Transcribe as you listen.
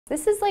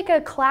This is like a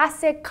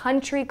classic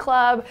country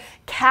club,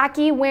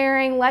 khaki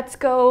wearing, let's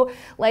go,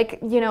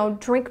 like,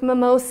 drink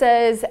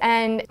mimosas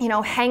and,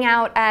 hang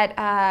out at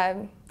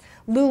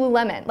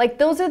Lululemon. Like,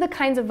 those are the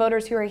kinds of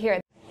voters who are here.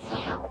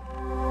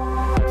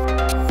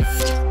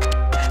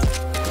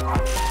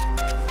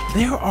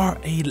 There are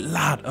a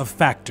lot of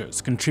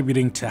factors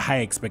contributing to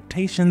high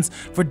expectations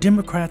for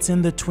Democrats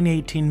in the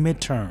 2018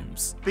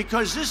 midterms.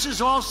 Because this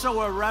is also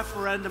a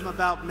referendum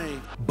about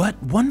me.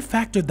 But one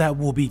factor that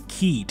will be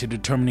key to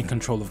determining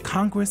control of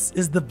Congress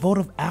is the vote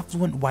of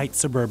affluent white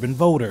suburban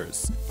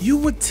voters. You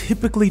would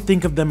typically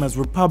think of them as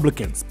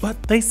Republicans,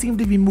 but they seem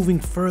to be moving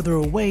further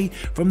away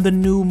from the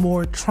new,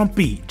 more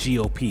Trumpy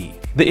GOP.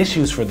 The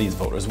issues for these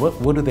voters,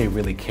 what do they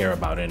really care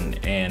about,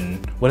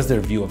 and what is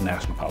their view of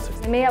national politics?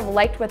 They may have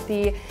liked what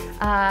the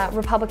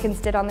Republicans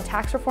did on the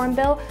tax reform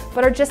bill,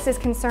 but are just as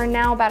concerned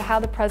now about how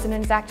the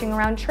president is acting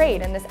around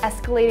trade and this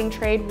escalating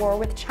trade war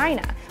with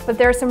China. But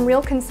there are some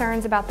real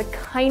concerns about the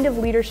kind of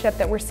leadership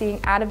that we're seeing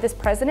out of this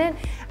president,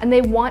 and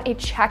they want a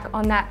check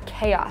on that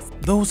chaos.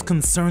 Those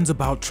concerns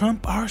about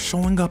Trump are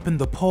showing up in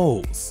the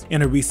polls.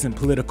 In a recent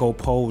Politico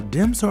poll,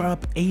 Dems are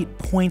up 8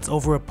 points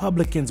over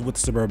Republicans with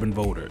suburban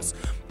voters.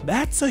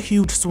 That's a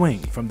huge swing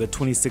from the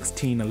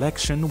 2016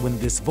 election when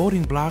this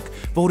voting bloc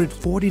voted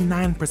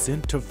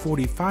 49% to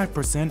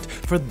 45%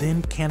 for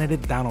then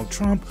candidate Donald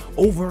Trump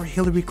over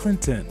Hillary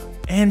Clinton.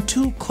 And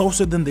two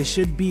closer than they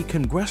should be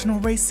congressional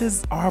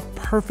races are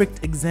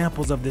perfect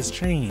examples of this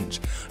change: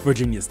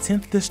 Virginia's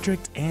 10th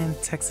district and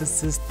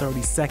Texas's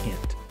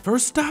 32nd.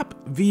 First stop,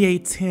 VA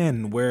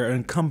 10, where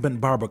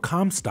incumbent Barbara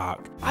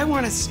Comstock, I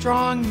want a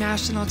strong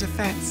national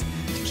defense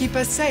to keep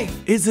us safe,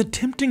 is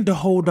attempting to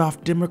hold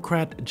off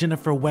Democrat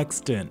Jennifer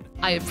Wexton.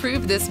 I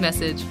approve this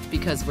message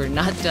because we're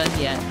not done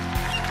yet.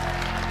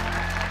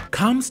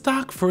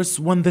 Comstock first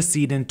won the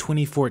seat in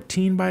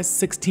 2014 by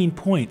 16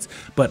 points,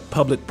 but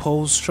public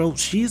polls show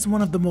she's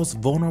one of the most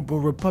vulnerable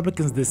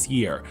Republicans this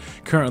year,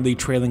 currently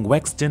trailing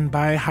Wexton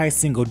by high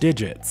single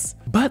digits.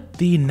 But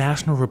the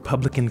National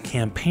Republican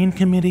Campaign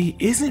Committee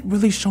isn't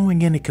really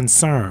showing any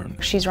concern.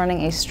 She's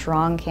running a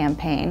strong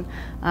campaign,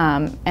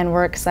 and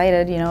we're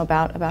excited,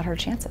 about her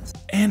chances.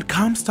 And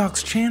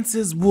Comstock's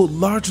chances will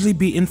largely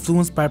be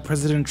influenced by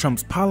President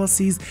Trump's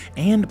policies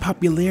and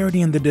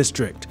popularity in the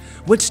district,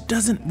 which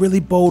doesn't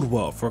really bode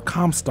well for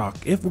Comstock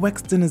if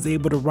Wexton is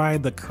able to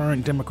ride the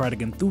current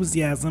Democratic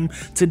enthusiasm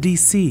to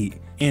DC.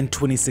 In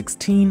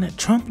 2016,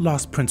 Trump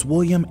lost Prince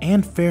William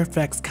and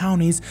Fairfax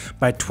counties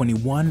by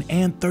 21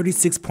 and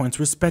 36 points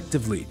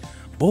respectively.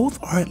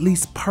 Both are at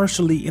least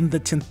partially in the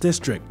 10th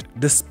district.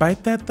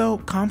 Despite that though,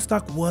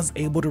 Comstock was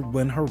able to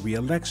win her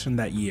re-election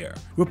that year.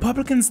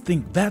 Republicans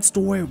think that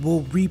story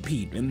will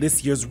repeat in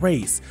this year's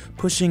race,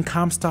 pushing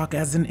Comstock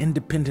as an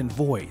independent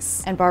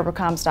voice. And Barbara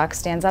Comstock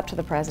stands up to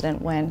the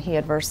president when he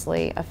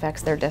adversely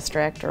affects their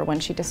district or when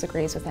she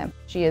disagrees with him.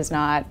 She is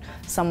not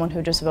someone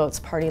who just votes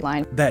party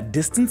line. That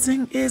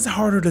distancing is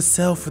harder to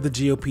sell for the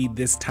GOP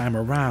this time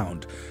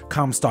around.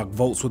 Comstock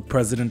votes with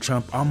President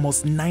Trump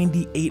almost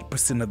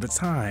 98% of the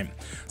time,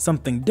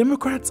 something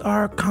Democrats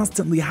are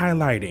constantly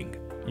highlighting.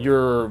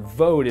 Your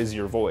vote is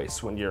your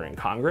voice when you're in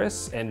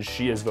Congress, and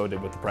she has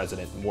voted with the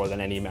president more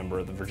than any member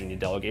of the Virginia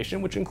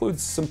delegation, which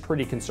includes some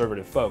pretty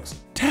conservative folks.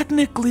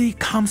 Technically,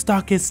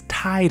 Comstock is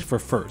tied for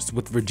first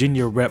with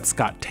Virginia Rep.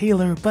 Scott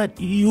Taylor, but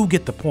you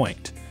get the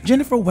point.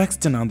 Jennifer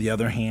Wexton, on the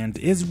other hand,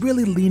 is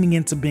really leaning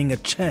into being a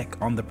check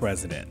on the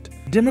president.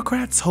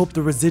 Democrats hope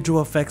the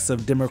residual effects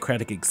of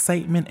Democratic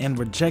excitement and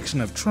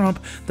rejection of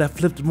Trump that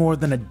flipped more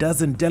than a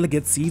dozen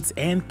delegate seats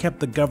and kept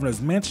the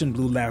governor's mansion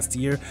blue last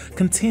year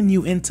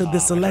continue into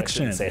this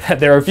election. I shouldn't say that.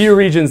 There are a few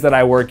regions that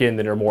I work in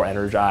that are more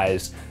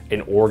energized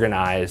and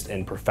organized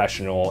and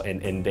professional,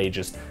 and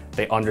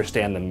they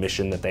understand the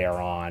mission that they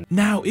are on.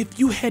 Now, if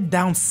you head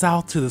down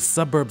south to the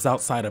suburbs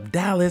outside of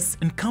Dallas,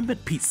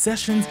 incumbent Pete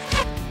Sessions,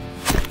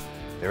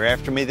 they're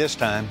after me this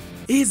time,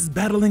 is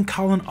battling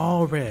Colin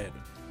Allred.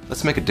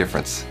 Let's make a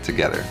difference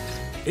together.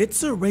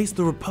 It's a race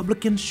the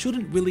Republicans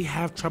shouldn't really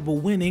have trouble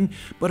winning,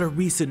 but a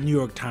recent New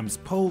York Times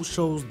poll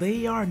shows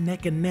they are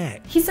neck and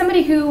neck. He's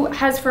somebody who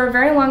has for a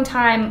very long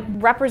time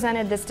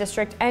represented this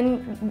district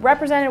and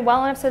represented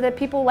well enough so that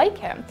people like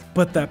him.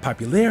 But that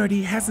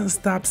popularity hasn't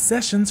stopped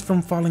Sessions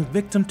from falling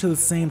victim to the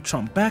same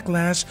Trump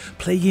backlash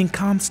plaguing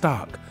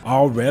Comstock.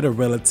 Allred, a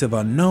relative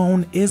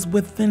unknown, is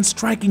within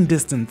striking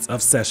distance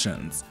of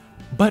Sessions.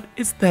 But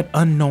it's that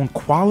unknown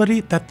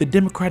quality that the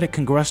Democratic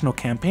Congressional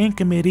Campaign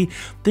Committee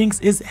thinks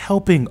is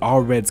helping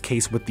Allred's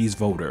case with these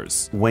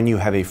voters. When you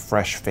have a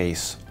fresh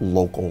face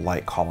local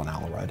like Colin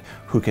Allred,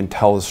 who can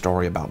tell the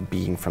story about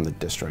being from the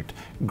district,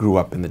 grew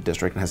up in the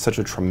district, and has such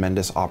a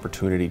tremendous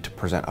opportunity to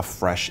present a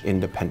fresh,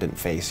 independent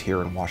face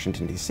here in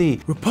Washington, D.C.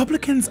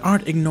 Republicans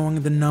aren't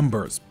ignoring the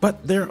numbers,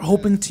 but they're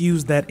hoping to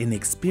use that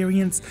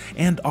inexperience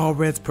and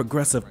Allred's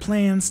progressive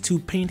plans to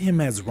paint him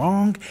as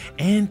wrong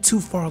and too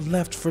far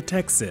left for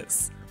Texas.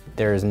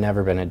 There has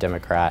never been a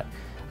Democrat,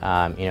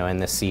 in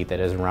the seat that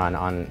has run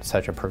on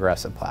such a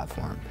progressive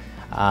platform.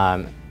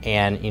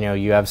 And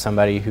you have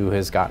somebody who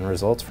has gotten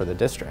results for the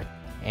district.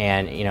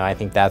 And, I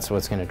think that's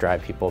what's going to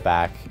drive people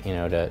back,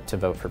 to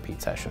vote for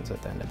Pete Sessions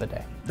at the end of the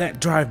day. That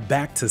drive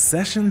back to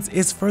Sessions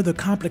is further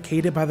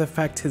complicated by the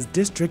fact his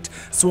district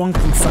swung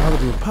from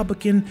solid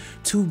Republican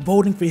to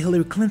voting for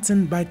Hillary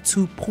Clinton by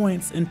 2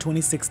 points in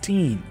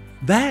 2016.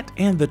 That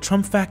and the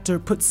Trump factor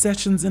put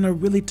Sessions in a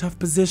really tough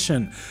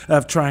position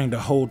of trying to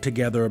hold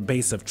together a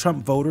base of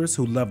Trump voters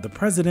who love the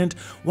president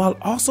while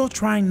also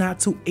trying not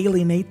to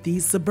alienate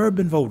these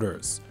suburban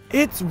voters.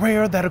 It's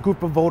rare that a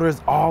group of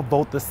voters all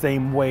vote the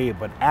same way,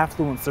 but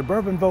affluent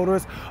suburban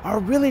voters are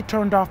really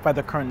turned off by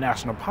the current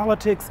national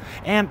politics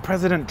and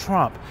President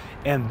Trump,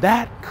 and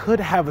that could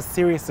have a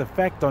serious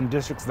effect on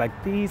districts like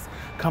these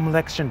come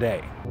Election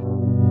Day.